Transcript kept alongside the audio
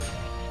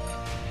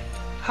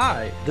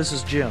Hi, this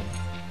is Jim,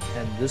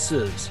 and this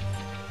is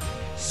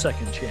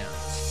Second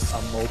Chance,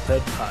 a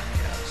Moped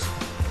Podcast.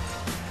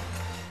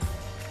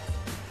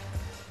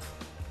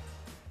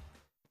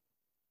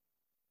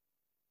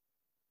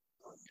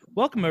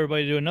 Welcome,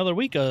 everybody, to another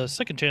week of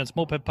Second Chance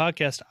Moped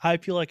Podcast. I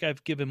feel like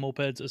I've given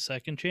mopeds a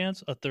second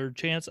chance, a third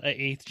chance, a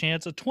 8th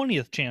chance, a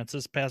 20th chance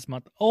this past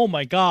month. Oh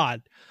my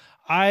God.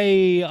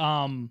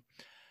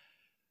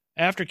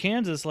 After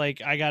Kansas, I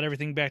got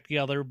everything back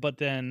together, but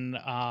then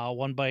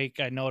one bike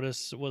I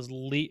noticed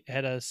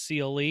had a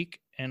seal leak,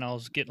 and I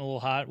was getting a little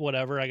hot.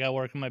 Whatever, I got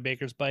working my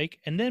Baker's bike,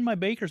 and then my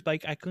Baker's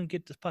bike I couldn't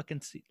get to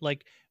fucking see, it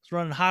was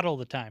running hot all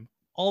the time,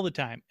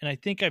 and I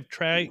think I've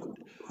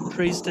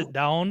traced it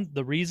down.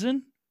 The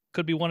reason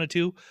could be one or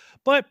two,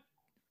 but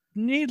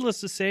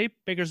needless to say,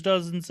 Baker's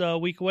dozen's a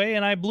week away,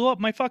 and I blew up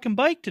my fucking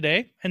bike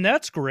today, and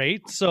that's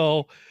great.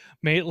 So,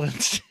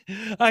 Maitland,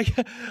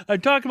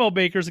 I'm talking about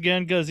Baker's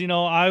again because,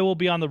 I will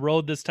be on the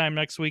road this time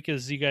next week.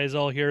 As you guys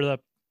all hear the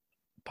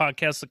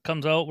podcast that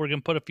comes out, we're going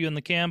to put a few in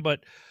the can,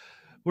 but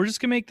we're just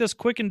going to make this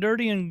quick and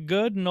dirty and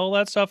good and all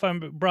that stuff. I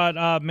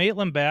brought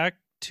Maitland back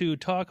to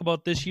talk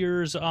about this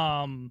year's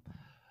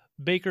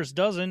Baker's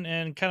dozen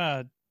and kind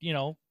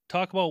of,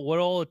 talk about what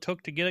all it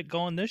took to get it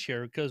going this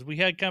year, because we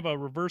had kind of a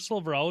reversal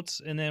of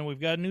routes, and then we've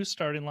got a new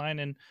starting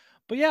line.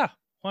 But yeah,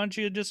 why don't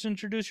you just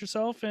introduce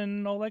yourself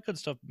and all that good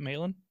stuff,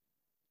 Maitland?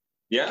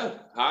 Yeah.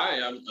 Hi,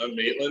 I'm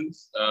Maitland.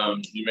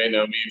 You may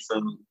know me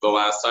from the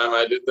last time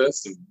I did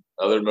this and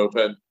other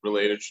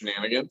moped-related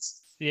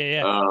shenanigans.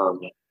 Yeah.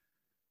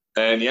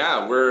 And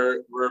yeah,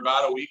 we're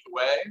about a week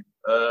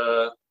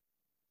away.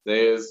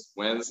 Today is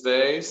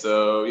Wednesday,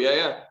 so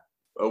yeah,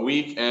 a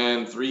week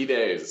and 3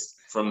 days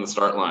from the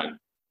start line.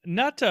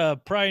 Not to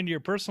pry into your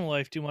personal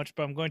life too much,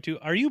 but I'm going to.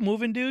 Are you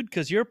moving, dude?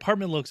 Because your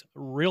apartment looks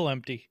real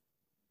empty.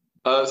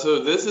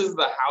 So this is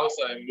the house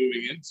I'm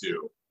moving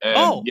into,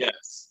 and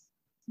yes,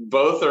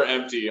 both are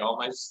empty. All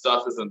my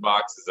stuff is in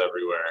boxes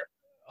everywhere.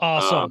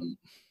 Awesome.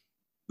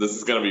 This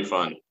is gonna be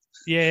fun.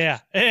 Yeah.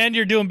 And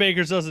you're doing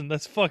Baker's dozen.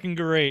 That's fucking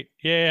great.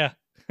 Yeah.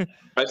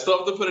 I still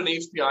have to put an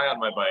HPI on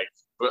my bike,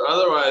 but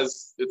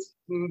otherwise it's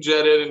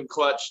jetted and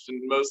clutched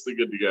and mostly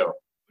good to go.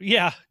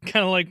 Yeah,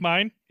 kind of like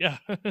mine. Yeah.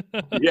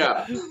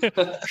 Yeah.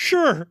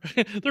 Sure.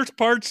 There's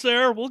parts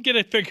there. We'll get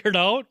it figured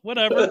out.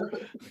 Whatever.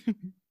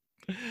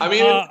 I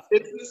mean,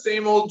 it's the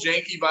same old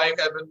janky bike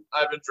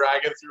I've been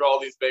dragging through all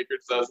these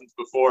Baker's dozens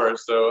before,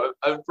 so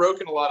I've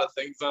broken a lot of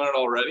things on it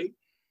already,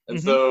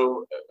 and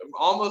so I'm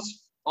almost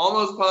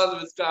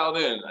positive it's dialed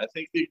in. I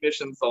think the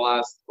ignition's the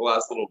last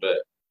little bit.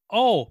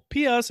 Oh,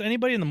 P.S.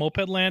 Anybody in the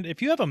moped land,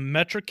 if you have a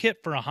Metric kit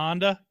for a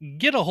Honda,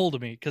 get a hold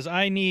of me because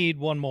I need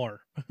one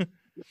more.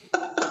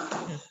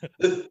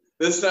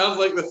 This sounds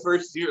like the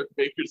first year of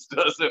Baker's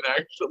dozen,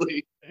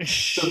 actually.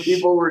 Some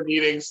people were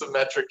needing some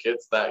Metric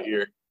kits that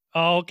year.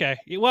 Oh, okay.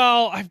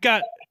 Well,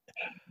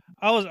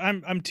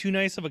 I'm too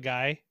nice of a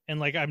guy,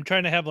 and I'm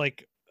trying to have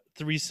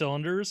 3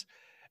 cylinders,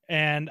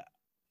 and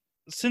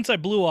since I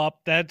blew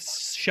up,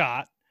 that's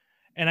shot,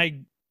 and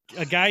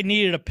a guy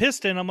needed a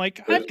piston. I'm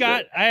like,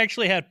 I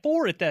actually had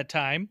 4 at that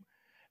time.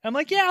 I'm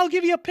like, yeah, I'll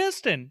give you a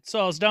piston. So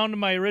I was down to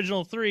my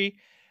original 3,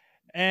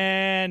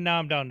 and now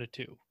I'm down to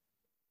 2.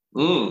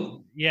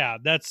 Yeah,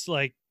 that's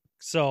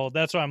so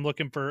that's what I'm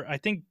looking for. I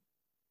think,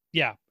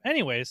 yeah.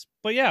 Anyways,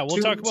 but yeah, we'll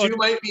talk about. 2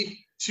 might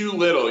be too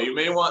little. You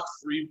may want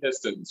 3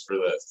 pistons for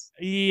this.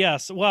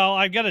 Yes. Well,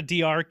 I've got a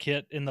DR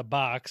kit in the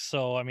box,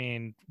 so I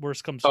mean,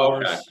 worst comes to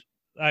worst. Okay.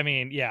 I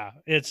mean, yeah,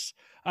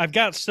 I've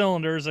got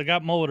cylinders, I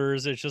got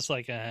motors. It's just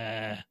you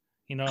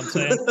know what I'm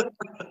saying?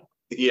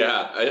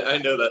 Yeah, I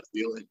know that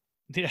feeling.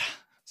 Yeah.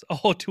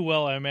 Oh, too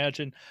well, I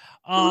imagine.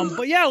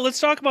 But yeah,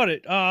 let's talk about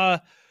it.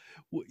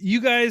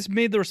 You guys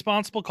made the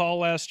responsible call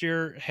last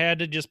year, had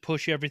to just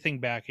push everything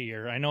back a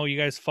year. I know you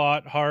guys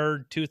fought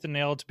hard, tooth and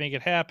nail to make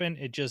it happen.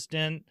 It just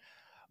didn't.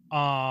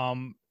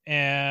 And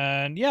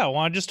yeah, I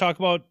want to just talk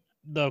about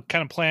the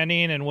kind of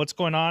planning and what's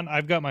going on.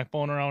 I've got my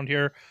phone around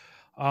here.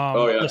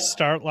 The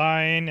start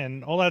line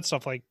and all that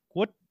stuff.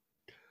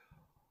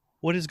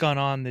 What has gone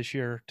on this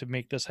year to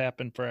make this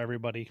happen for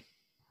everybody?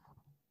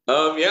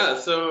 Yeah.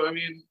 So, I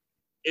mean,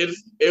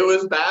 it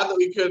was bad that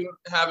we couldn't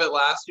have it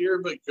last year,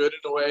 but good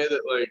in a way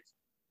that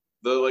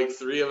the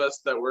 3 of us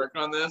that work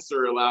on this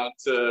are allowed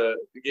to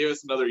give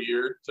us another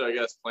year to, I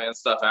guess, plan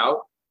stuff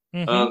out.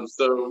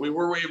 So we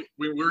were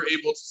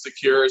able to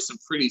secure some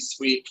pretty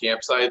sweet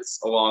campsites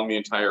along the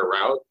entire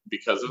route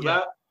because of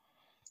that.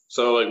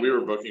 So we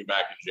were booking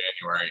back in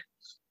January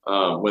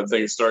when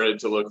things started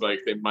to look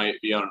like they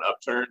might be on an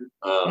upturn.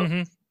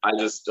 I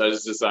just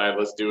decided,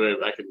 let's do it.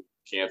 I can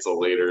cancel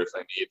later if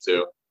I need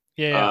to.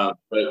 Yeah.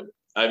 But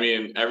I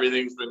mean,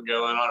 everything's been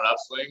going on an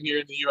upswing here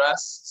in the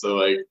U.S. So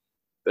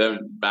the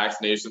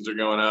vaccinations are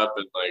going up,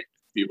 and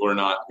people are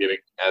not getting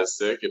as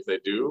sick if they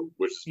do,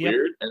 which is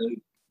weird.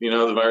 And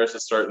the virus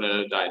is starting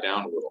to die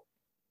down a little.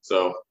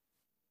 So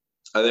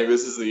I think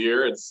this is the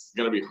year. It's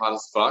going to be hot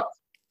as fuck.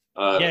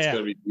 It's going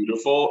to be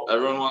beautiful.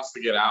 Everyone wants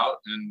to get out,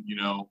 and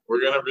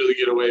we're going to really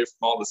get away from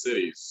all the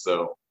cities.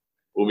 So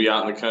we'll be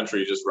out in the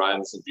country just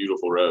riding some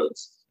beautiful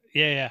roads.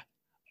 Yeah.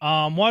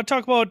 Want to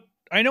talk about?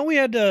 I know we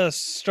had to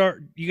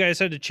start. You guys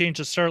had to change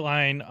the start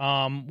line.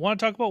 Want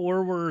to talk about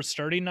where we're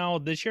starting now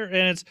this year,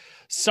 and it's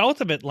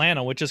south of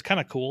Atlanta, which is kind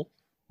of cool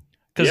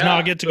because now I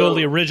Yeah. get to go to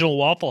the So, original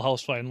Waffle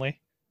House finally.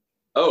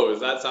 oh, is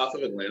that south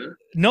of Atlanta?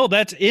 No,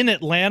 that's in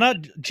Atlanta,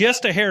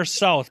 just a hair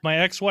south. My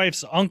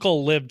ex-wife's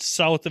uncle lived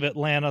south of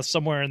Atlanta,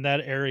 somewhere in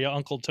that area,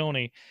 Uncle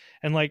Tony.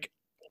 And like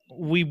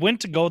we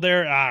went to go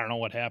there. I don't know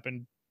what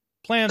happened.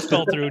 Plans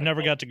fell through,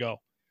 never got to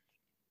go.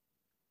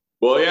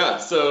 Well, yeah.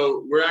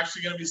 So we're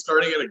actually going to be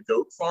starting at a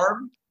goat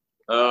farm.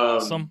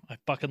 Awesome. I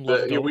fucking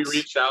love We goats.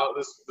 reached out.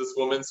 This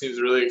woman seems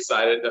really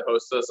excited to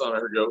host us on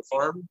her goat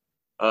farm.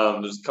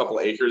 There's a couple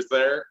acres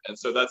there, and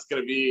so that's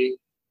going to be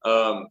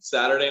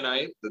Saturday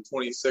night, the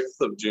 26th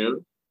of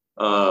June.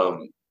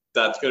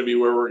 That's going to be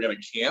where we're going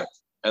to camp,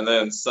 and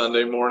then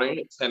Sunday morning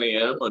at 10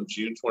 a.m. on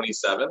June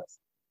 27th,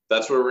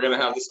 that's where we're going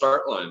to have the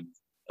start line.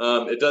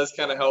 It does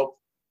kind of help.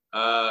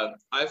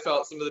 I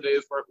felt some of the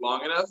days weren't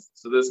long enough,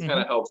 so this kind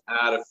Mhm. of helps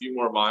add a few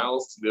more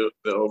miles to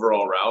the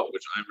overall route,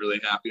 which I'm really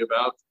happy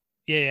about.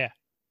 Yeah.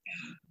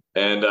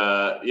 And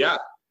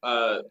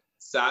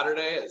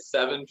Saturday at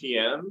 7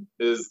 p.m.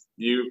 is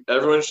you.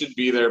 Everyone should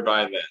be there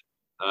by then.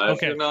 If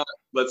Okay. you're not,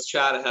 let's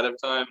chat ahead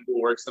of time.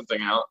 We'll work something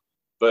out.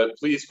 But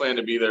please plan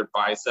to be there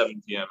by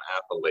 7 p.m.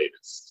 at the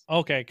latest.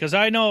 Okay, because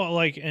I know,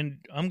 like, and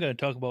I'm going to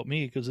talk about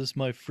me because this is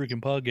my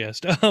freaking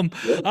podcast.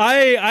 Yep.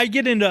 I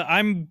get into.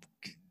 I'm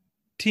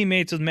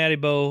teammates with Maddie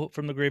Bow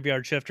from the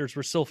Graveyard Shifters.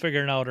 We're still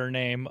figuring out her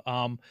name.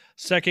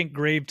 Second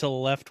grave to the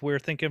left. We're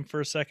thinking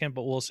for a second,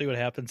 but we'll see what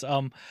happens.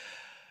 I'm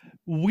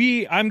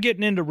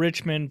getting into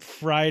Richmond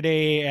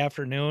Friday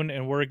afternoon,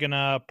 and we're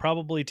gonna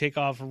probably take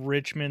off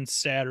Richmond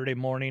Saturday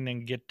morning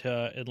and get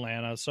to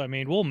Atlanta. So I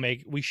mean,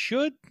 we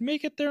should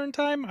make it there in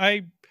time.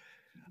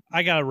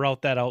 I gotta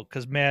route that out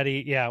because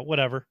Maddie, yeah,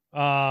 whatever.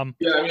 Yeah,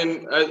 I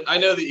mean, I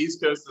know the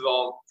East Coast is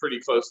all pretty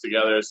close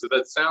together, so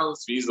that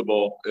sounds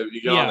feasible. If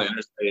you get on the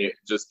interstate,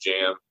 just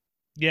jam.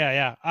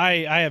 Yeah.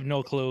 I have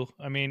no clue.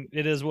 I mean,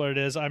 it is what it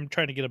is. I'm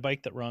trying to get a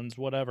bike that runs,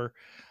 whatever.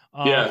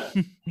 Yeah,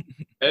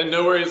 and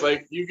no worries.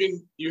 Like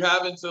you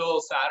have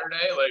until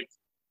Saturday. Like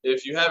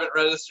if you haven't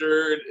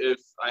registered, if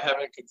I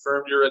haven't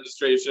confirmed your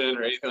registration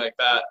or anything like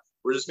that,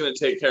 we're just going to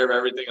take care of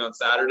everything on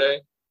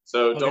Saturday.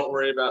 So Okay. don't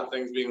worry about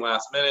things being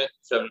last minute.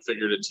 If you haven't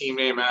figured a team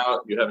name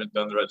out, you haven't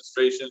done the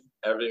registration,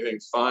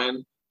 everything's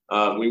fine.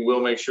 We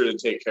will make sure to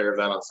take care of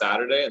that on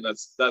Saturday, and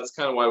that's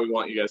kind of why we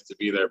want you guys to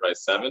be there by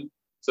 7,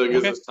 so it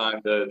gives us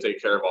time to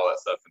take care of all that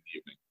stuff in the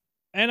evening.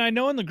 And I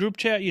know in the group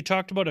chat you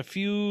talked about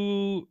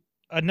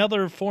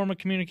another form of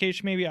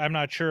communication. Maybe I'm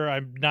not sure.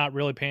 I'm not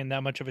really paying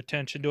that much of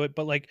attention to it,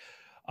 but like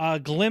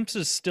Glimpse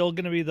is still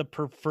going to be the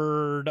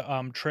preferred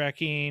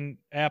tracking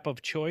app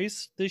of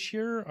choice this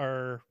year,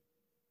 or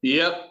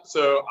Yep.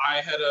 So I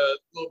had a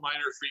little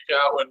minor freak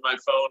out when my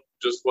phone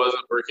just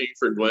wasn't working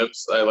for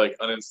Glimpse. I like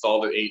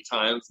uninstalled it 8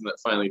 times and that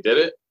finally did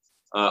it.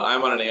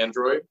 I'm on an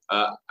Android.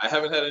 I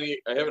haven't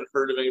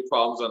heard of any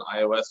problems on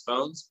iOS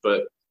phones,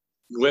 but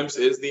Glimpse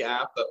is the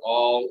app that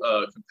all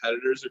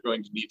competitors are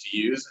going to need to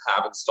use,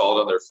 have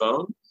installed on their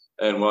phone.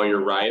 And while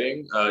you're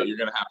riding, you're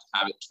going to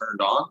have it turned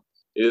on.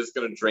 It is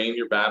going to drain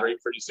your battery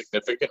pretty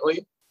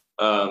significantly.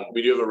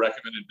 We do have a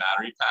recommended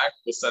battery pack.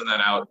 We'll send that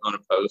out on a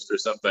post or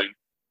something.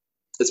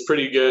 It's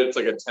pretty good. It's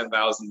like a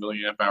 10,000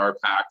 milliamp hour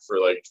pack for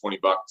like $20.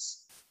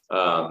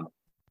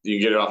 You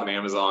can get it off of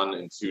Amazon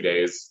in 2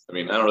 days. I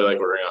mean, I don't really like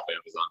ordering off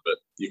Amazon, but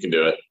you can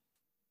do it.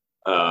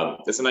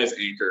 It's a nice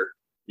Anchor,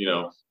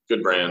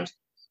 good brand.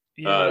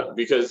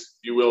 Because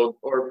you will,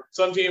 or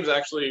some teams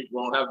actually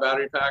won't have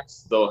battery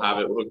packs. They'll have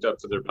it hooked up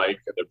to their bike,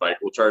 and their bike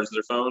will charge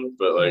their phone.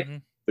 But like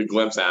the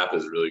Glimpse app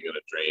is really going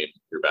to drain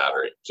your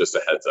battery. Just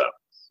a heads up.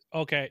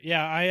 Okay,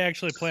 yeah, I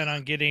actually plan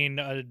on getting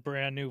a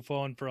brand new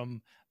phone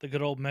from the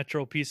good old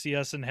Metro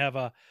PCS and have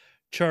a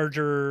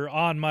charger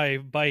on my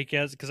bike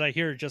because I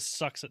hear it just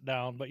sucks it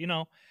down. But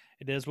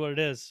it is what it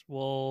is.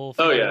 We'll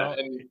figure it out.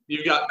 And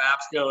you've got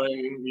maps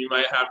going. You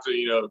might have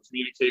to,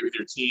 communicate with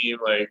your team.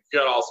 Like you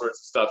got all sorts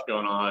of stuff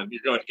going on.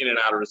 You're going in and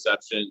out of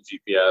reception,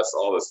 GPS,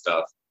 all this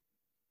stuff.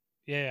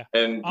 Yeah.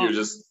 And you're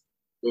just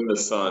in the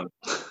sun.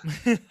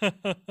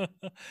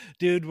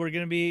 Dude,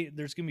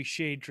 there's gonna be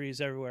shade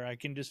trees everywhere. I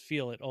can just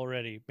feel it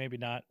already. Maybe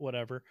not,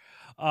 whatever.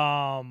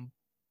 No,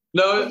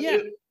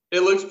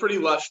 it looks pretty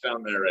lush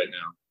down there right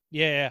now.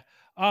 Yeah.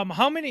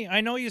 How many?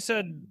 I know you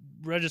said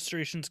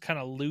registration's kind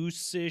of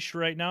loose-ish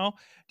right now.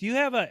 Do you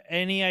have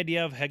any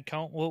idea of head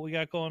count, what we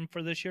got going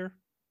for this year?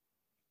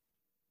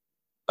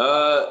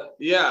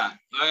 Yeah.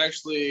 I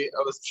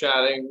was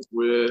chatting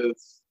with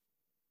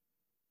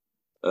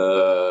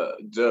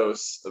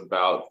Dose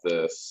about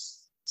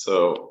this.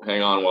 So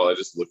hang on while I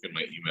just look in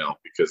my email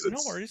because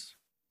it's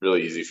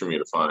really easy for me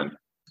to find.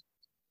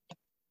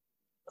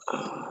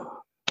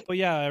 But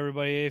yeah,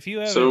 everybody, if you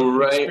have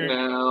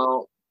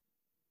now.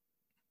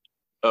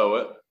 Oh,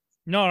 what?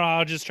 No, I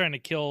was just trying to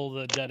kill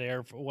the dead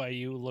air for why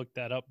you looked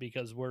that up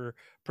because we're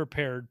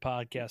prepared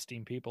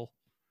podcasting people.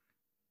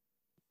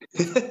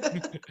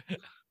 So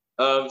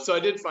I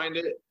did find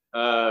it.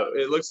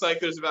 It looks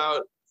like there's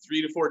about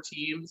 3 to 4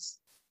 teams.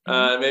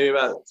 maybe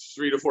about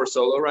 3 to 4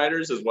 solo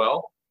riders as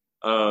well.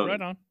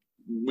 Right on.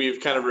 We've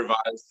kind of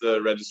revised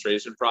the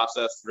registration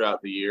process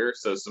throughout the year.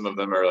 So some of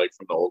them are like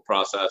from the old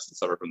process and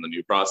some are from the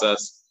new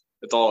process.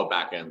 It's all a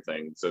back end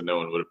thing, so no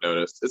one would have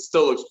noticed. It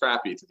still looks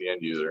crappy to the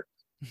end user.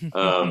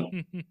 But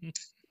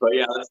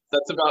yeah,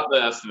 that's about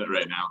the estimate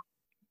right now.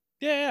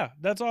 Yeah,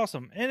 that's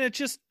awesome. And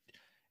it's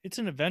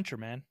an adventure,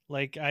 man.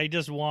 Like I've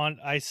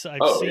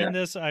seen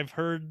this, I've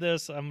heard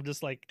this. I'm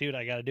just like, dude,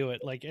 I got to do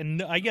it. Like,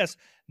 and I guess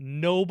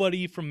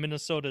nobody from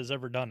Minnesota has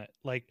ever done it.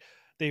 Like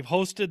they've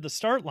hosted the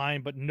start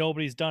line, but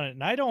nobody's done it.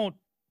 And I don't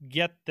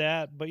get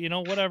that, but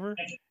whatever.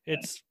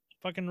 It's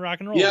fucking rock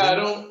and roll. Yeah, I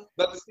don't.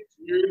 That's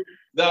weird.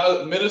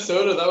 That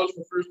Minnesota. That was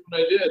the first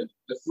one I did.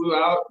 I flew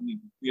out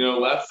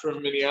and left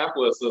from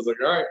Minneapolis. I was like,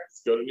 all right,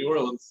 let's go to New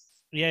Orleans.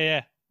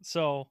 Yeah.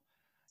 So,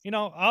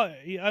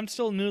 I'm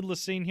still new to the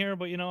scene here,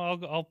 but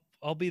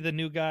I'll be the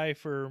new guy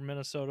for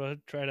Minnesota.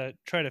 Try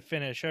to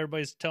finish.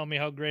 Everybody's telling me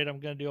how great I'm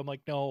gonna do. I'm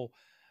like, no.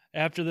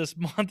 After this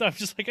month, I'm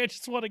just like, I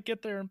just want to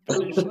get there and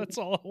finish. That's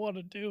all I want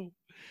to do.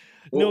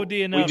 Well, no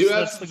DNFs.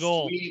 That's the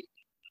goal.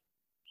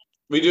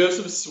 We do have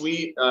some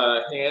sweet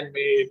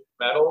handmade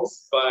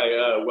medals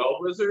by Weld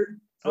Wizard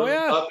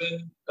up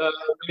in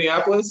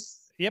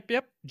Minneapolis. Yep.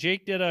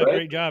 Jake did a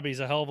great job.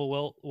 He's a hell of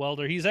a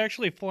welder. He's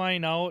actually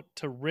flying out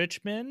to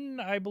Richmond,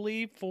 I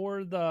believe,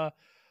 for the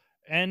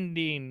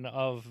ending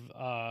of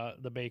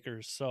the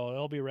Bakers. So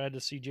it'll be rad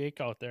to see Jake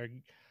out there.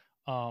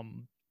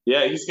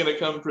 Yeah, he's going to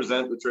come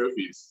present the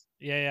trophies.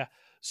 Yeah.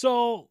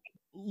 So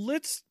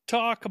let's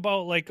talk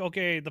about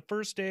the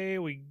first day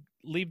we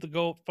leave the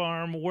goat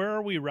farm. Where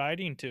are we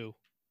riding to?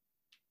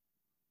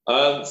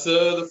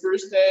 So the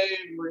first day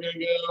we're going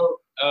to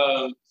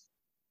go,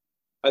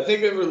 I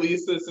think I've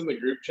released this in the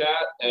group chat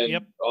and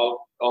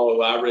I'll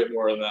elaborate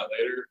more on that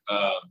later.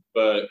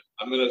 But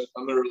I'm going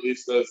to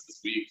release those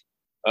this week.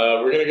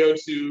 We're going to go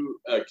to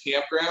a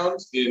campground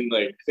in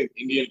I think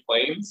Indian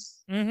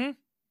Plains. Mm-hmm.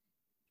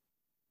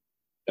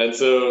 And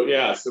so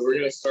we're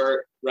going to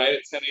start right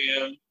at 10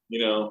 a.m.,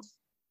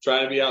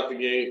 trying to be out the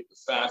gate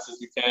as fast as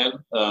we can,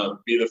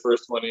 be the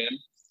first one in.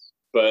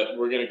 But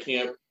we're going to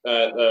camp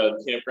at a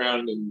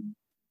campground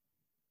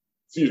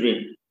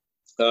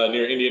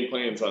near Indian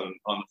Plains on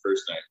the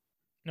first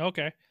night.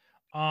 Okay.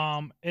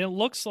 It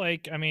looks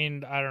like, I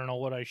don't know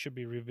what I should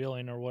be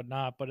revealing or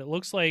whatnot, but it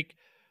looks like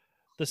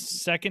the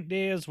second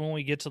day is when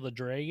we get to the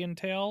Dragon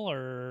Tail,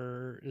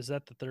 or is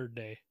that the third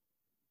day?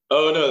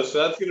 Oh, no. So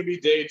that's going to be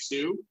day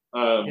 2.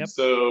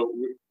 So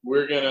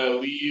we're going to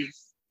leave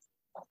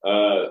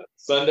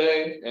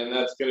Sunday, and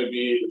that's going to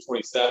be the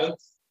 27th.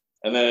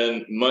 And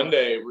then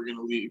Monday, we're going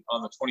to leave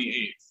on the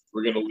 28th.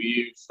 We're going to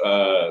leave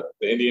the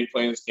Indian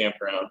Plains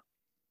campground.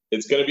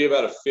 It's going to be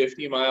about a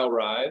 50-mile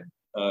ride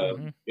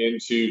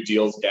into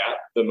Deals Gap,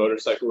 the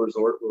motorcycle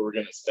resort where we're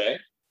going to stay.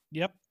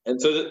 Yep. And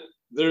so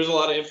there's a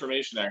lot of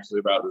information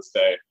actually about this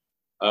day.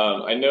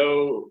 I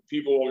know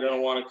people are going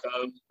to want to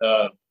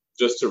come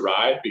just to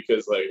ride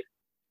because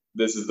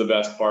this is the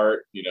best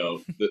part.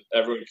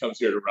 Everyone comes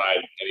here to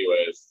ride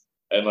anyways.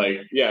 And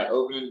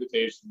open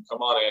invitation,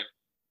 come on in.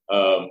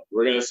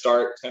 We're going to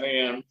start 10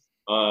 a.m.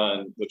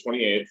 on the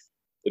 28th.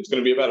 It's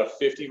going to be about a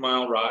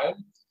 50-mile ride.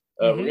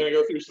 We're going to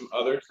go through some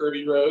other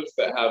curvy roads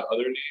that have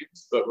other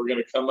names, but we're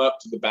going to come up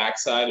to the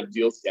backside of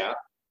Deals Gap.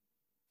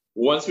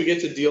 Once we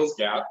get to Deals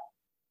Gap,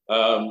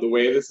 the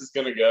way this is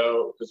going to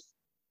go,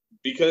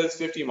 because it's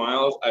 50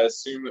 miles, I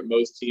assume that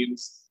most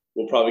teams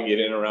will probably get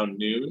in around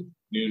noon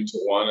to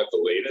 1 at the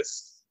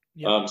latest.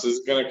 Yep. So this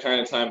is going to kind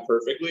of time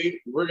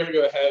perfectly. We're going to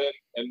go ahead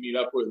and meet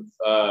up with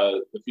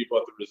the people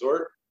at the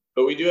resort.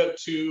 But we have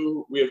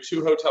two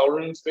hotel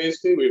rooms,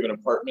 basically. We have an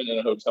apartment and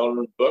a hotel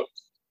room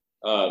booked.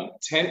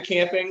 Tent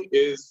camping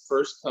is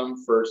first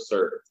come, first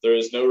serve. There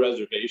is no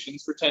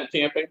reservations for tent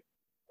camping.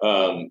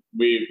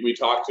 We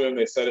talked to them.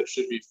 They said it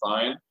should be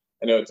fine.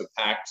 I know it's a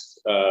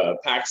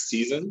packed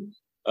season.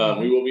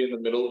 We will be in the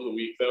middle of the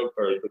week, though,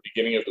 or the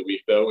beginning of the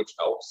week, though, which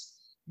helps.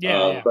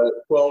 Yeah. But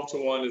 12 to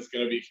 1 is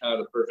going to be kind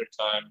of the perfect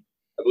time.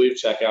 I believe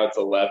checkout's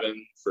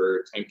 11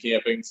 for tent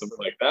camping, something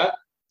like that.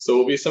 So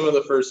we'll be some of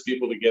the first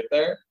people to get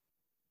there.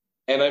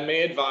 And I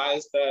may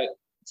advise that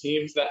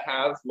teams that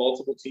have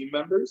multiple team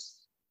members,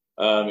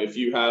 if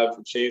you have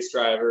a chase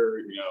driver,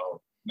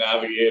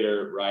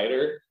 navigator,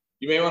 rider,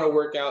 you may want to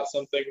work out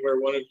something where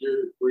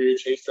your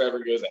chase driver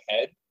goes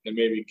ahead and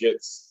maybe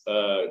gets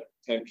a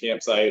tent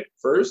campsite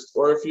first,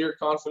 or if you're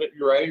confident in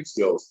your riding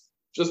skills,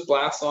 just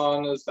blast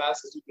on as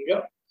fast as you can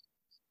go.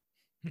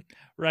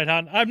 Right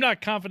on. I'm not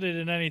confident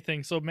in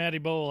anything, so Matty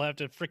Bo will have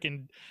to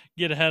freaking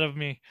get ahead of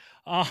me.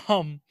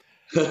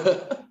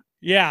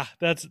 Yeah,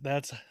 that's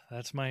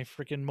my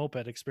freaking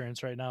moped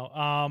experience right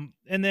now.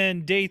 And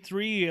then day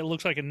 3, it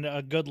looks like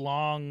a good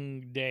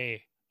long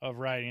day of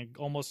riding,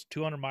 almost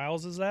 200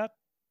 miles. Is that?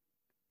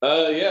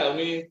 Yeah. Let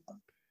me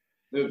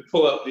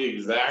pull up the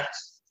exact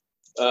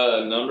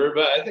number,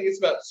 but I think it's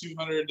about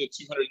 200 to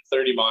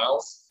 230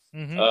 miles.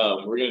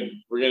 We're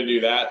gonna do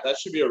that. That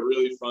should be a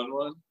really fun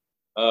one.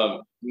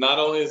 Not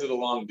only is it a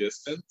long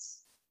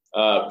distance,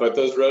 but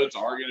those roads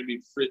are going to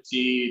be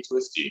pretty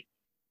twisty.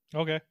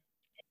 Okay.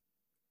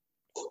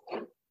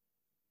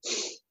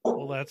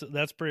 Well,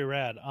 that's pretty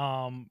rad.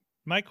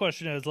 My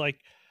question is like,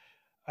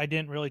 I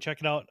didn't really check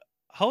it out.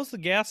 How's the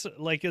gas?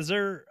 Like, is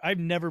there? I've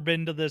never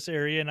been to this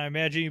area, and I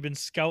imagine you've been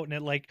scouting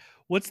it. Like,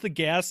 what's the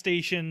gas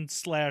station /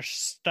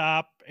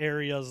 stop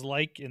areas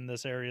like in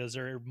this area? Is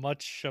there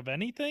much of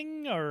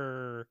anything,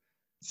 or?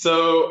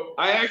 So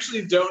I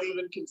actually don't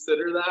even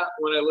consider that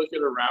when I look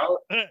at a route.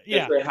 If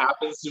Yeah. there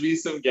happens to be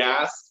some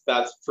gas,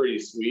 that's pretty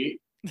sweet.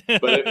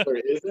 But if there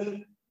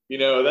isn't,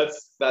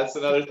 that's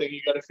another thing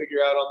you got to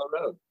figure out on the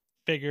road.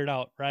 Figure it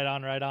out. Right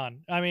on, right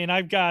on. I mean,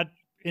 I've got,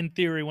 in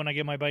theory, when I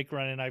get my bike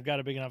running, I've got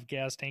a big enough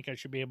gas tank. I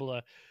should be able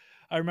to.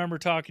 I remember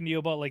talking to you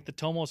about like the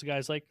Tomos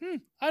guys, like,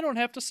 I don't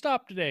have to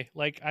stop today.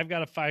 Like, I've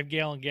got a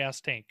 5-gallon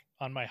gas tank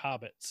on my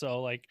Hobbit.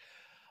 So, like,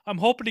 I'm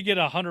hoping to get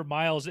 100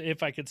 miles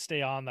if I could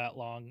stay on that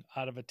long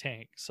out of a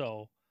tank.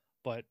 So,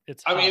 but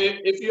it's. I mean,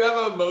 if you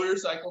have a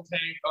motorcycle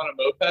tank on a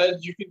moped,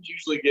 you can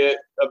usually get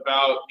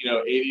about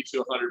 80 to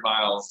 100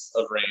 miles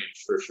of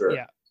range for sure.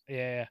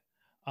 Yeah.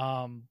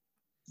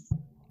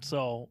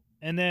 So,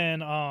 and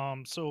then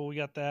so we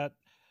got that.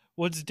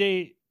 What's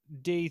day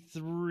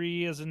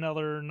 3 is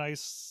another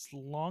nice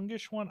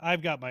longish one.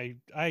 I've got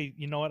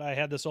you know what? I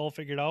had this all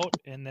figured out,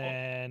 and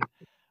then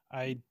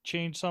I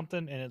changed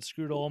something, and it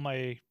screwed all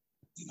my.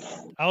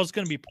 I was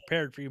going to be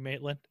prepared for you,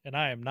 Maitland, and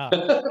I am not.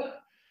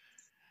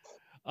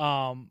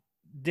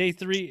 Day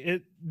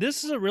 3,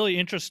 this is a really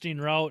interesting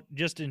route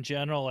just in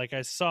general. Like,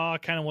 I saw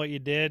kind of what you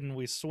did, and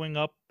we swing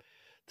up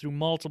through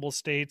multiple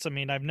states. I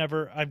mean,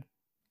 I've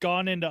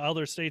gone into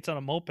other states on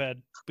a moped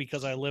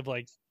because I live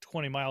like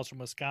 20 miles from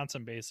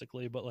Wisconsin,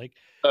 basically. But like,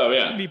 oh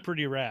yeah, it can be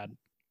pretty rad.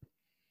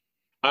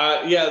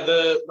 Yeah,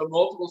 the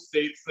multiple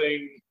states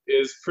thing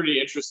is pretty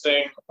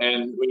interesting.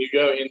 And when you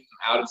go in and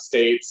out of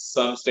states,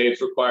 some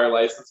states require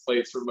license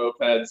plates for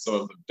mopeds, some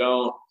of them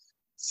don't.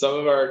 Some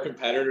of our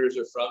competitors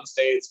are from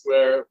states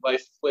where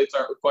license plates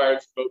aren't required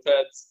for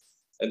mopeds.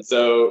 And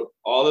so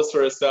all this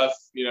sort of stuff,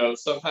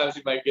 sometimes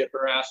you might get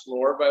harassed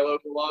more by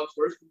local law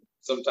enforcement,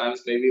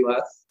 sometimes maybe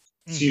less.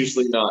 It's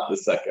usually not the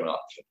second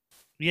option.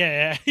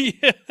 Yeah.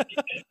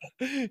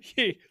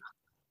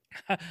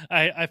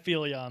 I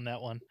feel you on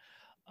that one.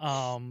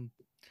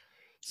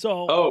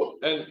 So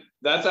and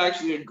that's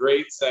actually a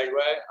great segue.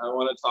 I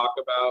want to talk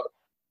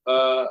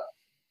about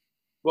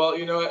well,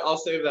 you know what? I'll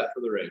save that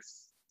for the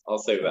race.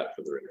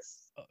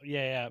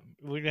 Yeah.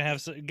 We're gonna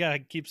gotta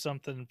keep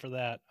something for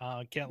that.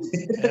 Can't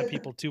have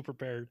people too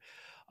prepared.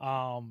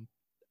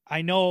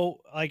 I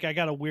know, like, I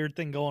got a weird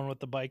thing going with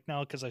the bike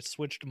now because I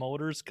switched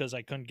motors because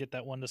I couldn't get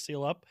that one to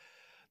seal up.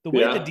 The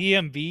way the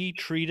DMV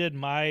treated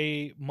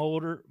my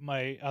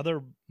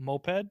other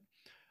moped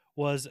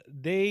was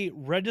they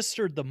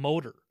registered the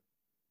motor.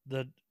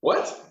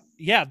 What?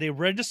 Yeah, they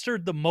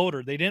registered the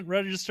motor. They didn't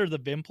register the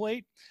VIN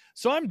plate.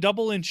 So I'm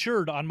double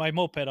insured on my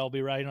moped I'll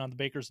be riding on the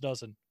Baker's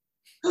Dozen.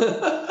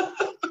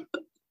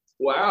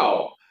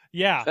 Wow.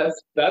 Yeah.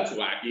 That's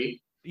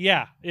wacky.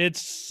 Yeah,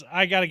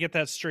 I got to get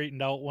that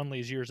straightened out one of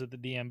these years at the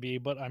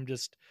DMV, but I'm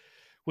just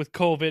with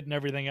COVID and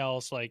everything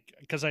else, like,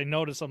 because I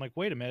noticed, I'm like,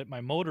 wait a minute,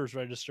 my motor's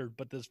registered,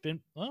 but this VIN,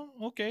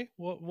 okay,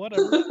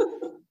 whatever.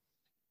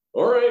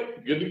 All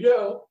right, good to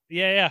go.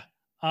 Yeah.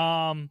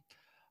 How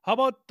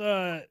about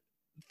the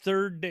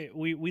third day?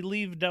 We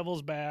leave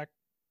Devil's Back,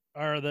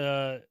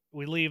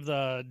 we leave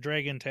the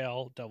Dragon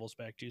Tail, Devil's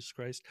Back, Jesus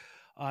Christ.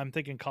 I'm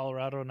thinking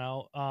Colorado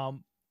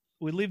now.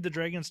 We leave the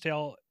Dragon's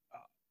Tail.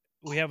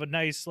 We have a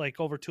nice, like,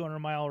 over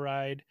 200-mile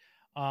ride.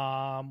 We're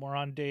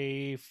on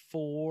day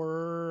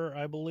 4,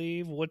 I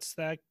believe. What's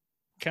that?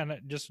 Kind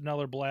of just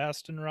another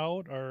blasting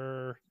route,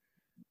 or?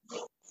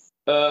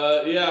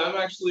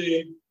 Yeah,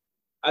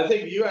 I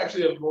think you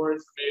actually have more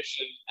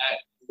information at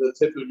the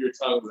tip of your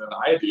tongue than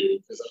I do,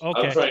 because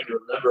I'm trying to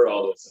remember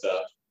all this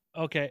stuff.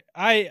 Okay.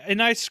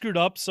 I screwed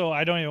up, so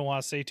I don't even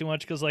want to say too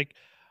much, because, like,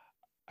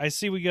 I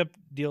see we get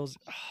deals.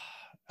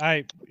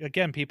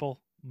 Again,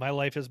 people, my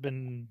life has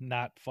been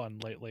not fun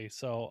lately,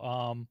 so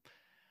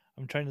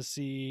I'm trying to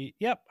see.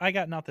 Yep, I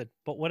got nothing,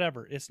 but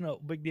whatever. It's no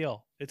big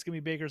deal. It's gonna be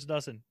Baker's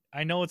Dozen.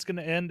 I know it's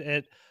gonna end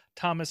at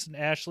Thomas and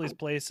Ashley's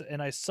place,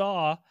 and I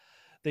saw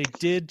they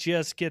did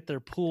just get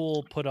their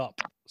pool put up.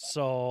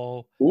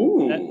 So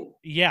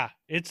yeah,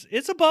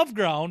 it's above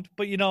ground,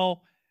 but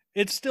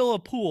it's still a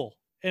pool,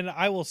 and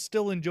I will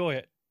still enjoy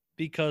it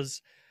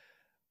because,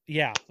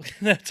 yeah,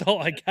 that's all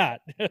I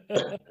got.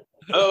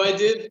 Oh, I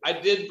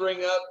did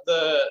bring up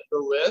the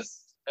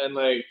list, and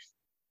like,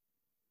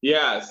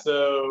 yeah,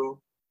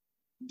 so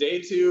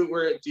day 2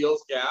 we're at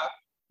Deals Gap,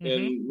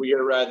 and we get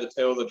to ride the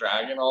Tail of the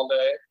Dragon all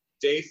day.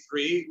 Day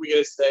 3 we get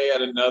to stay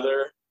at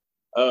another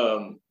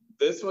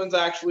this one's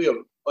actually a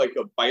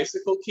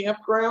bicycle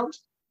campground.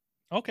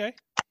 Okay.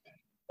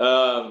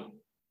 I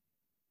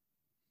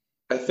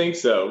think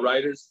so.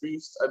 Riders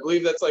Boost. I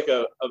believe that's like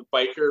a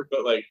biker,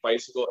 but like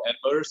bicycle and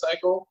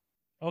motorcycle.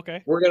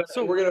 Okay. We're gonna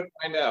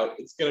find out.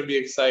 It's gonna be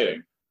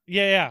exciting.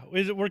 Yeah.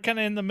 We're kind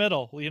of in the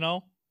middle,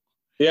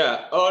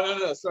 Yeah. Oh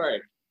no,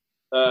 sorry.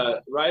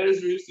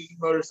 Riders Roost is a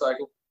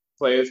motorcycle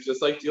place,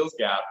 just like Deals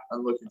Gap.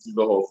 I'm looking through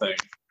the whole thing.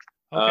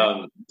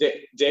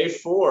 Okay. Day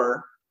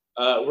 4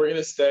 we're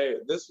gonna stay.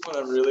 This one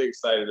I'm really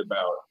excited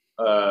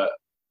about.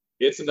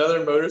 It's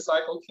another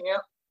motorcycle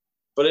camp,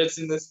 but it's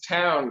in this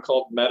town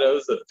called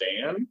Meadows of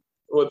Dan.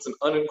 Well, it's an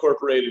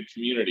unincorporated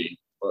community,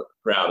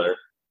 rather.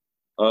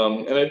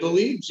 And I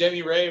believe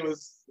Jenny Ray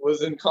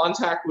was in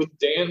contact with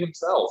Dan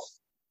himself.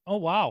 Oh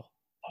wow.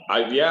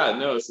 Yeah,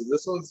 no. So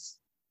this one's.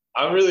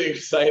 I'm really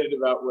excited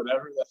about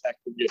whatever the heck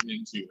we're getting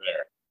into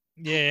there.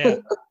 Yeah.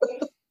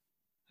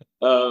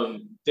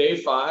 Day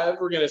 5,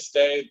 we're gonna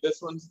stay.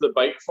 This one's the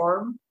bike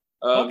farm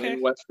Okay.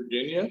 in West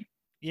Virginia.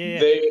 Yeah.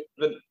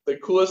 The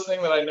coolest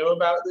thing that I know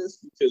about this,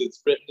 because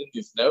it's written in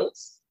these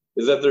notes,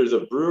 is that there's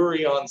a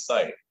brewery on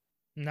site.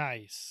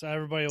 Nice.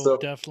 Everybody will So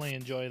definitely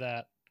enjoy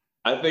that.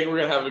 I think we're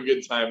gonna have a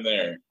good time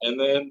there. And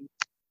then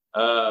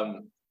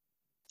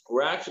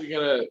we're actually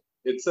gonna.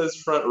 It says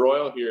Front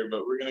Royal here,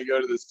 but we're gonna go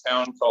to this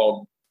town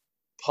called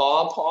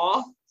Paw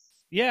Paw.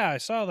 Yeah, I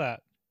saw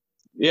that.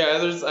 Yeah,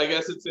 I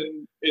guess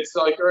it's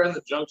like right in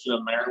the junction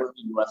of Maryland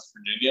and West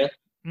Virginia.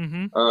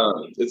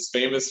 Mm-hmm. It's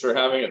famous for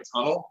having a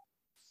tunnel.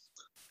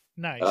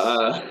 Nice.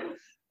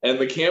 And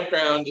the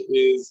campground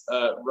is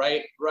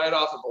right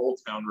off of Old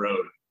Town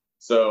Road.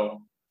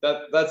 So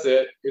that's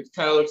it. It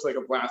kind of looks like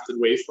a blasted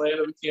wasteland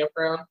of a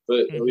campground,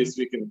 but at least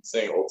we can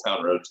say Old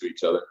Town Road to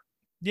each other.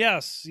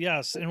 Yes,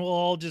 and we'll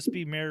all just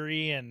be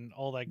merry and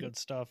all that good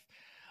stuff.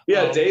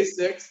 Yeah, day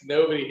 6,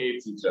 nobody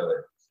hates each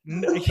other.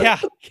 Yeah.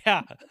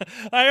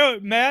 I know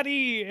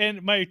Maddie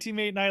and my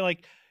teammate and I,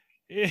 like,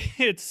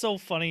 it's so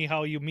funny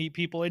how you meet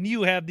people and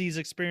you have these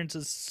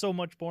experiences so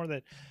much more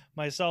than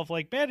myself.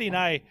 Like Maddie and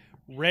I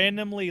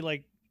randomly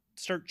like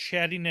start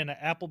chatting in an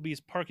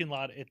Applebee's parking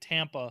lot at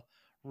Tampa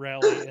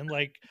rally and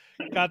like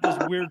got this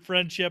weird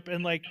friendship.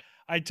 And like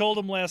I told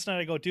him last night,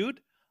 I go,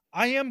 dude,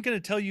 I am gonna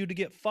tell you to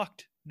get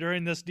fucked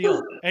during this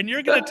deal, and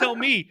you're gonna tell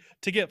me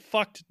to get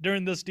fucked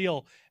during this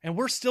deal, and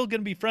we're still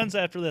gonna be friends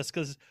after this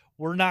because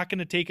we're not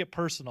gonna take it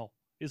personal.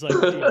 He's like,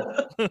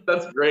 deal.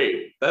 That's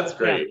great. That's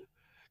great.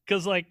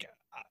 Because like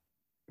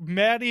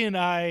Maddie and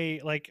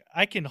I, like,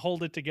 I can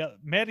hold it together.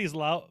 Maddie's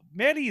loud.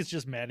 Maddie is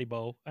just Maddie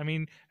Bo. I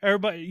mean,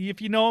 everybody,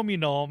 if you know him, you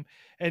know him.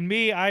 And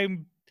me,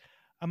 I'm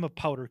a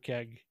powder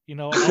keg. You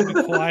know, I'll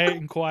be quiet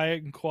and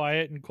quiet and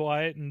quiet and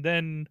quiet, and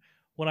then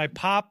when I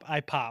pop,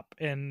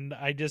 and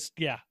I just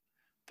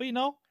But you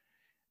know,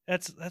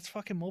 that's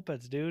fucking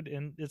mopeds, dude,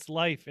 and it's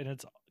life, and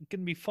it's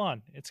gonna be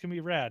fun. It's gonna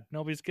be rad.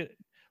 Nobody's gonna,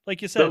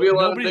 like you said, there'll be a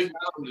lot of big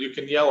mountains you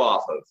can yell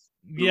off of.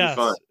 Yes,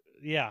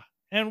 yeah.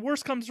 And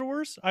worst comes to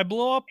worst, I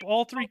blow up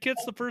all 3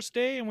 kits the first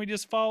day, and we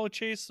just follow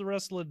Chase the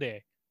rest of the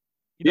day.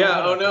 You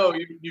know, oh no,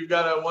 you've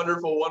got a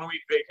wonderful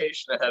 1-week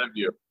vacation ahead of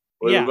you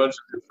with a bunch of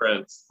your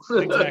friends.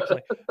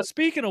 Exactly.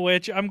 Speaking of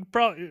which, I'm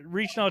probably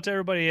reaching out to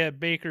everybody at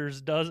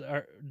Baker's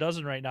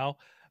Dozen right now.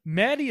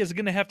 Maddie is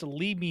going to have to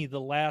leave me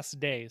the last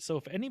day. So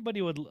if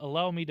anybody would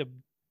allow me to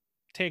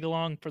tag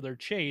along for their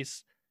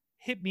chase,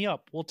 hit me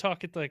up. We'll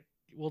talk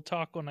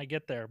when I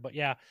get there. But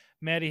yeah,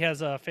 Maddie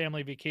has a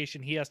family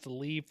vacation he has to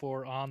leave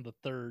for on the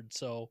 3rd.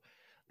 So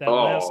that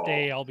last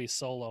day I'll be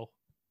solo.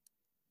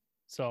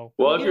 So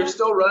well, if you're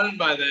still running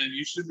by then,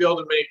 you should be able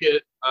to make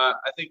it. I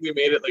think we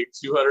made it like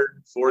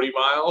 240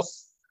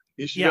 miles.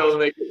 You should be able to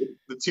make it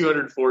the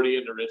 240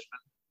 into Richmond.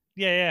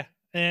 Yeah.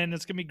 And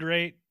it's going to be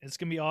great. It's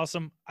going to be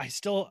awesome.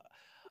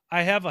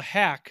 I have a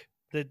hack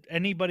that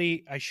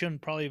anybody, I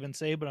shouldn't probably even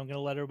say, but I'm going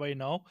to let everybody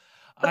know.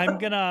 I'm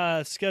going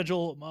to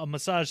schedule a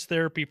massage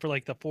therapy for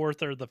like the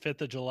 4th or the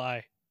 5th of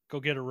July. Go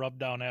get a rub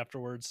down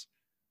afterwards.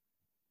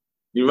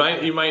 You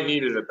might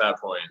need it at that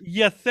point.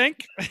 You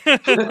think?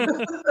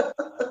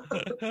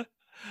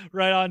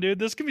 Right on, dude.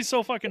 This can be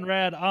so fucking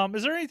rad.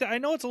 Is there anything? I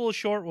know it's a little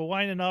short. We're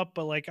winding up,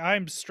 but like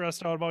I'm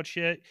stressed out about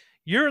shit.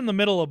 You're in the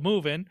middle of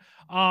moving.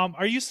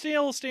 Are you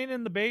still staying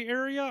in the Bay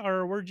Area,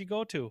 or where'd you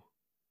go to?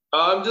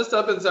 I'm just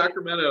up in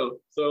Sacramento.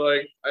 So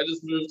like I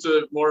just moved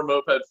to more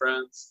moped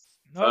friends.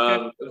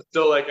 Okay. I'm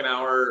still like an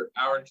hour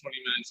and 20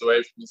 minutes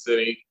away from the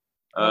city.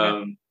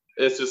 Okay.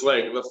 It's just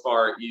like the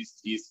far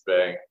East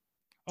Bay.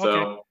 So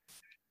okay.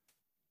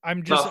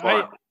 I'm just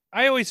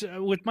I always,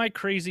 with my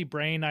crazy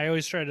brain, I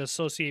always try to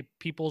associate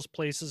people's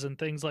places and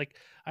things. Like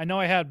I know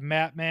I had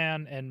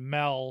Mattman and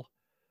Mel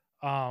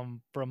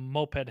from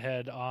Moped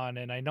Head on,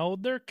 and I know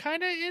they're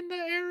kind of in the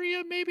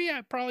area. Maybe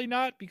probably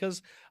not,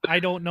 because I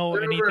don't know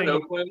anything.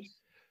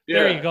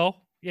 There you go.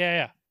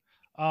 Yeah.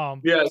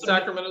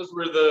 Sacramento's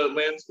where the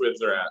land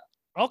squids are at.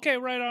 Okay,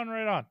 right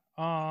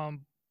on.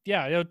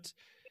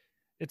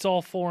 It's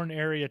all foreign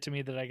area to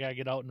me that I gotta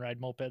get out and ride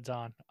mopeds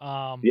on.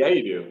 Yeah,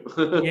 you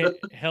do.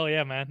 Hell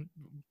yeah, man.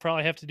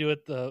 Probably have to do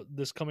it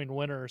this coming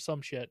winter or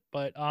some shit.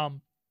 But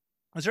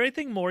is there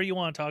anything more you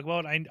want to talk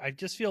about? I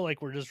just feel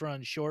like we're just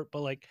running short,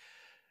 but like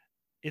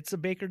it's a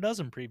Baker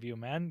Dozen preview,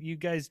 man. You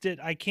guys did.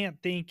 I can't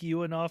thank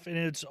you enough, and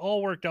it's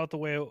all worked out the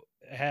way it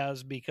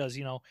has, because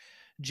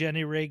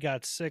Jenny Ray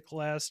got sick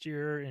last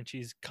year, and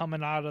she's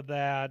coming out of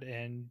that,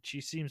 and she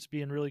seems to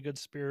be in really good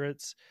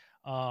spirits.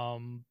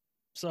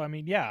 So I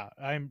mean, yeah,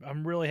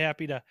 I'm really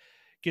happy to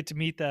get to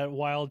meet that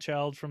wild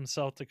child from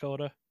South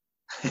Dakota.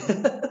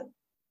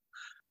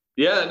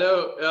 Yeah,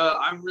 no,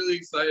 I'm really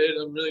excited.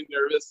 I'm really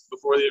nervous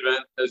before the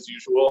event as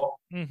usual.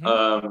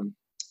 Mm-hmm.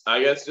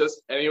 I guess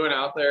just anyone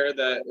out there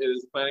that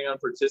is planning on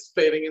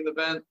participating in the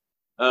event,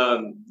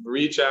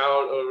 reach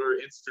out over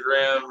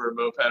Instagram or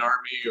Moped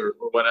Army or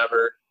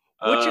whatever.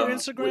 What's your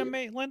Instagram,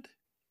 Maitland?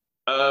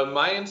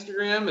 My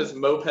Instagram is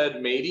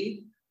Moped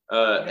Matey,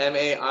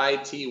 Maity.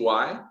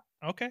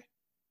 Okay.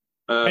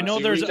 I So know you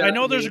can there's reach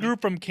out to a me.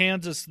 group from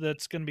Kansas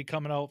that's going to be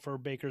coming out for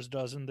Baker's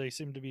Dozen. They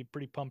seem to be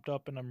pretty pumped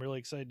up, and I'm really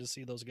excited to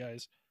see those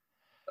guys.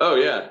 Oh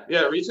yeah,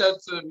 yeah. Reach out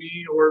to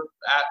me or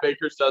at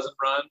Baker's Dozen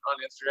Run on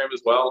Instagram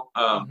as well.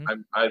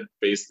 Mm-hmm. I'm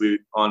basically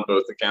on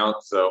both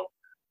accounts, so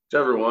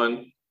whichever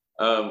one.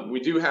 We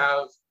do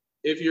have,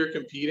 if you're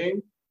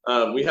competing,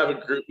 we have a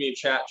group me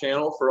chat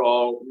channel for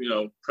all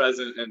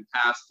present and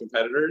past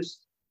competitors.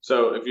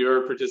 So if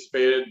you're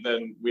participated,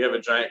 then we have a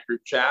giant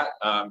group chat.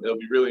 It'll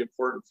be really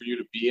important for you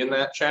to be in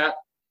that chat.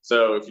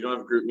 So if you don't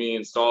have a group me,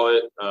 install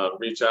it.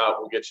 Reach out.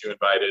 We'll get you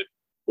invited.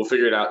 We'll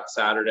figure it out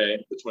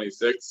Saturday, the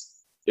 26th.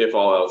 If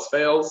all else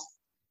fails.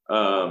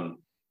 And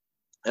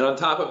on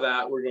top of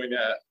that,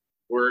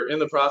 we're in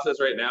the process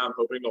right now. I'm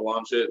hoping to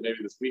launch it maybe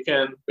this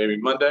weekend, maybe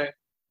Monday.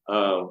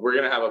 We're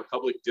going to have a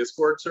public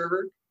Discord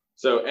server.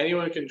 So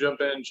anyone can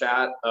jump in and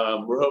chat.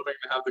 We're hoping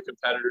to have the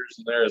competitors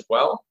in there as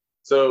well.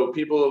 So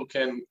people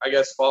can, I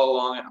guess, follow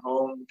along at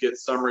home, get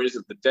summaries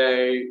of the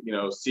day,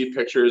 see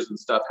pictures and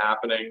stuff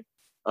happening.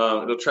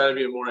 It'll try to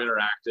be more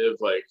interactive,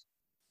 like,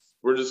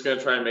 we're just going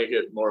to try and make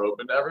it more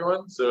open to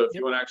everyone. So if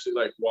you want to actually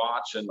like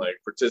watch and like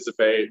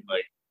participate, and,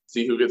 like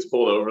see who gets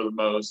pulled over the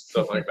most,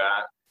 stuff like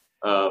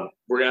that,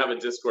 we're going to have a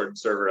Discord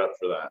server up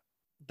for that.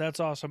 That's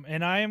awesome.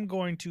 And I am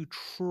going to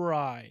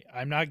try.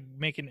 I'm not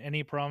making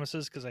any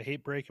promises because I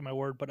hate breaking my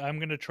word, but I'm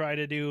going to try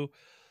to do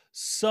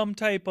some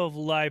type of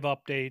live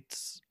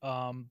updates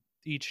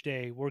each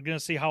day. We're going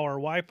to see how our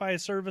Wi-Fi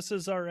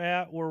services are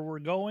at where we're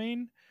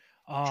going.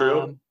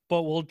 True.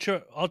 But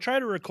I'll try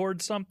to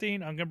record something.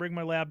 I'm going to bring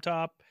my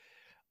laptop,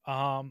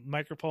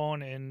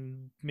 microphone,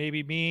 and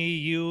maybe me,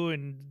 you,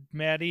 and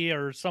Maddie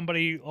or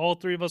somebody, all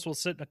three of us will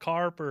sit in a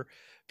car for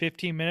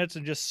 15 minutes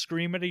and just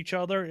scream at each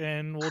other,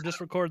 and we'll just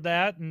record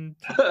that, and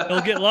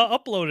it'll get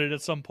uploaded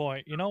at some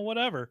point,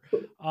 whatever.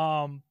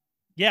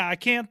 Yeah, I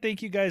can't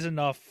thank you guys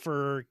enough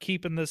for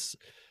keeping this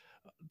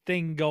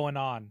thing going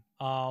on.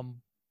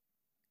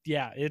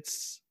 Yeah,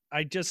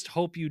 I just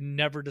hope you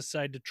never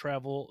decide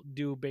to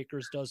do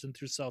Baker's Dozen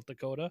through South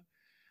Dakota,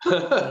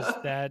 because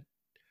that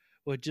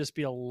would just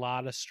be a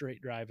lot of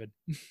straight driving.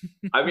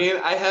 I mean,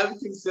 I have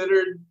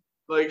considered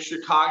like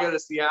Chicago to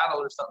Seattle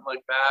or something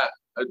like that.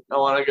 I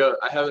want to go.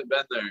 I haven't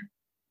been there,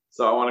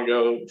 so I want to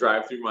go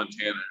drive through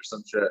Montana or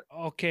some shit.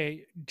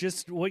 Okay,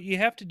 just what you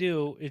have to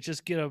do is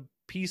just get a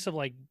piece of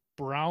like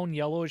brown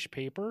yellowish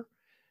paper,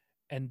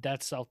 and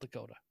that's South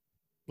Dakota,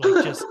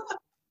 like just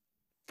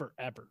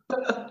forever,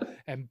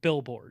 and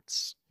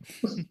billboards.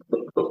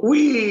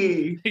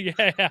 Wee.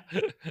 Yeah,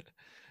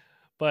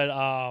 but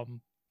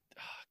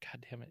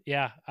God damn it.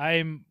 Yeah,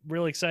 I'm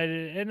really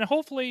excited. And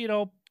hopefully,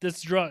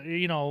 this little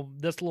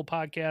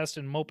podcast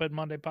and Moped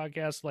Monday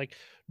podcast, like,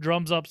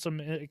 drums up some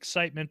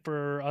excitement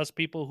for us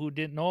people who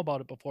didn't know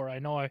about it before. I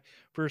know I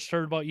first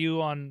heard about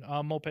you on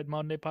Moped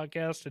Monday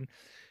podcast, and,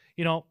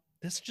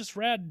 this is just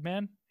rad,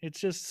 man.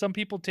 It's just some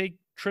people take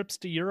trips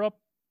to Europe.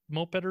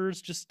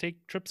 Mopeders just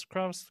take trips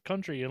across the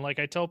country. And, like,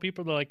 I tell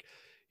people, they're like,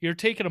 you're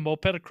taking a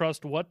moped across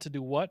what to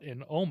do what?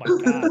 And, oh, my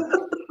God.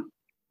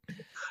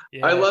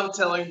 Yeah. I love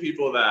telling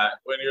people that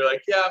when you're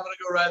like, yeah, I'm going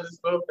to go ride this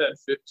moped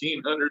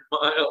 1,500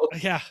 miles.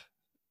 Yeah.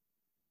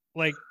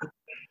 Like,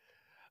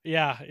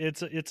 yeah,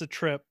 it's a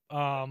trip.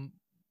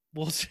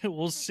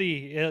 We'll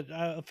see.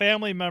 A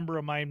family member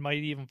of mine might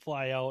even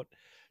fly out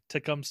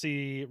to come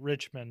see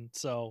Richmond.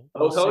 So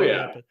we'll see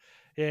yeah.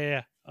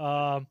 Yeah.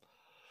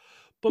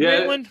 But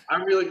yeah, Maitland,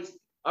 I'm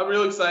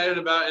really excited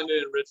about ending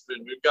in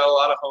Richmond. We've got a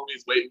lot of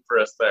homies waiting for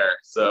us there.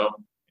 So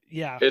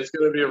yeah, it's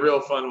going to be a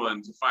real fun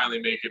one to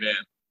finally make it in.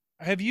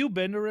 Have you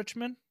been to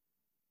Richmond?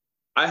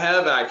 I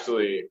have,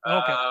 actually.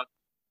 Okay.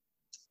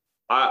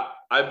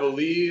 I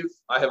believe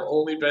I have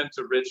only been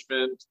to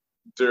Richmond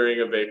during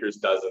a Baker's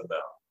Dozen,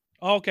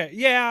 though. Okay.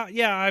 Yeah.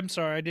 I'm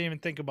sorry. I didn't even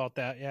think about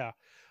that. Yeah.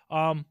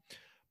 But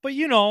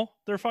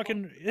they're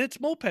it's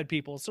moped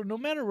people. So no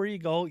matter where you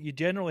go, you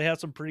generally have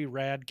some pretty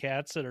rad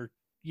cats that are,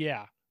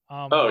 yeah.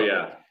 Oh,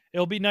 yeah.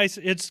 It'll be nice.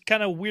 It's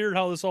kind of weird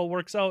how this all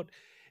works out.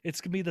 It's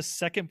going to be the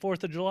second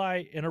 4th of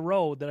July in a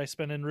row that I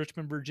spent in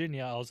Richmond,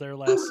 Virginia. I was there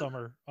last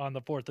summer on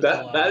the 4th of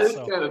July. That is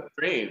kind of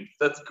strange.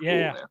 That's cool,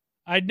 yeah. Man.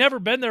 I'd never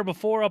been there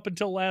before up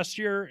until last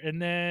year,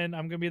 and then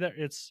I'm going to be there.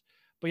 It's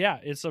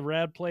a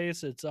rad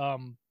place. It's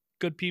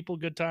good people,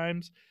 good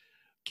times.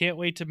 Can't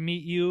wait to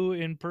meet you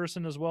in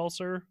person as well,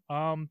 sir.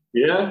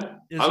 Yeah,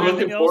 I'm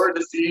looking forward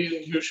to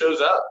seeing who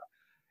shows up.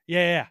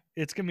 Yeah,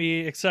 it's going to be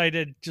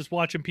excited just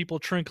watching people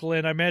trickle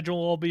in. I imagine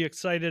we'll all be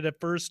excited at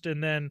first,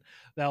 and then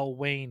that'll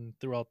wane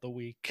throughout the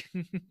week.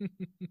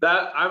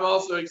 That I'm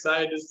also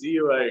excited to see,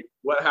 like,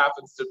 what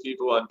happens to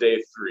people on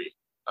day 3.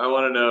 I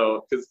want to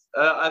know, because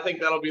I think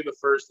that'll be the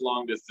first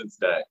long distance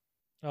day.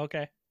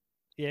 Okay.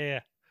 Yeah.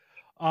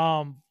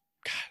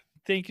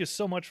 Thank you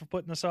so much for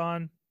putting this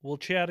on. We'll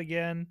chat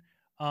again.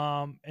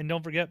 And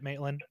don't forget,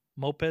 Maitland,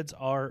 mopeds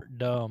are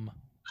dumb.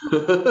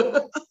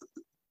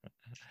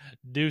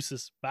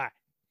 Deuces. Bye.